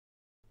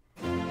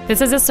This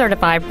is a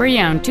certified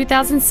pre-owned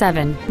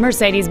 2007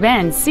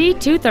 Mercedes-Benz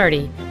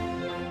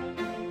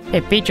C230.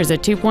 It features a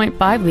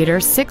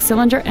 2.5-liter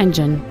six-cylinder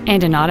engine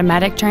and an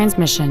automatic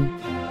transmission.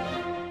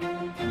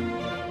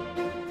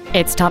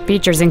 Its top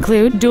features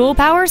include dual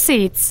power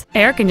seats,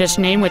 air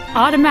conditioning with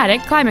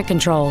automatic climate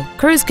control,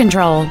 cruise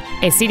control,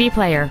 a CD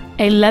player,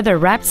 a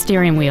leather-wrapped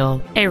steering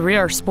wheel, a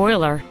rear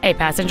spoiler, a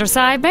passenger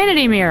side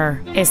vanity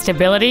mirror, a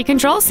stability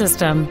control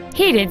system,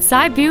 heated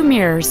side view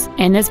mirrors,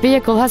 and this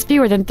vehicle has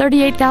fewer than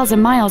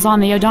 38,000 miles on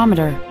the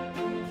odometer.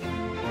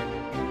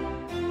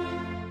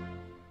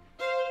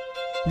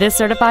 This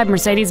certified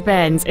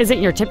Mercedes-Benz isn't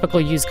your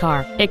typical used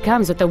car. It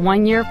comes with a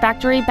 1-year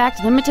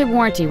factory-backed limited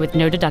warranty with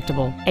no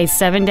deductible, a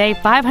 7-day,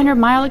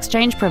 500-mile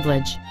exchange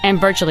privilege, and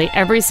virtually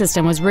every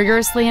system was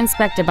rigorously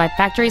inspected by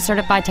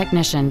factory-certified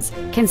technicians.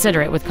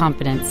 Consider it with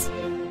confidence.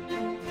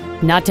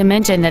 Not to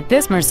mention that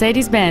this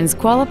Mercedes-Benz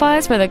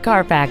qualifies for the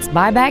Carfax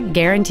buyback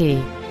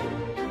guarantee.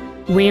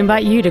 We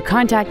invite you to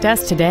contact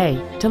us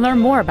today to learn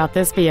more about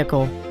this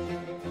vehicle.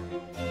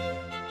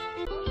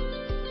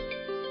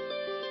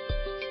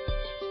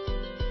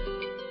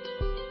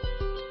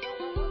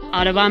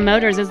 Autobahn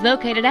Motors is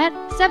located at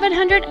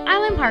 700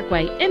 Island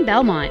Parkway in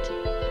Belmont.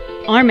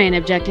 Our main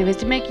objective is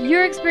to make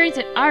your experience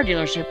at our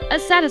dealership a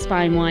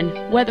satisfying one,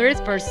 whether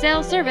it's for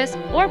sales, service,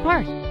 or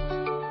parts.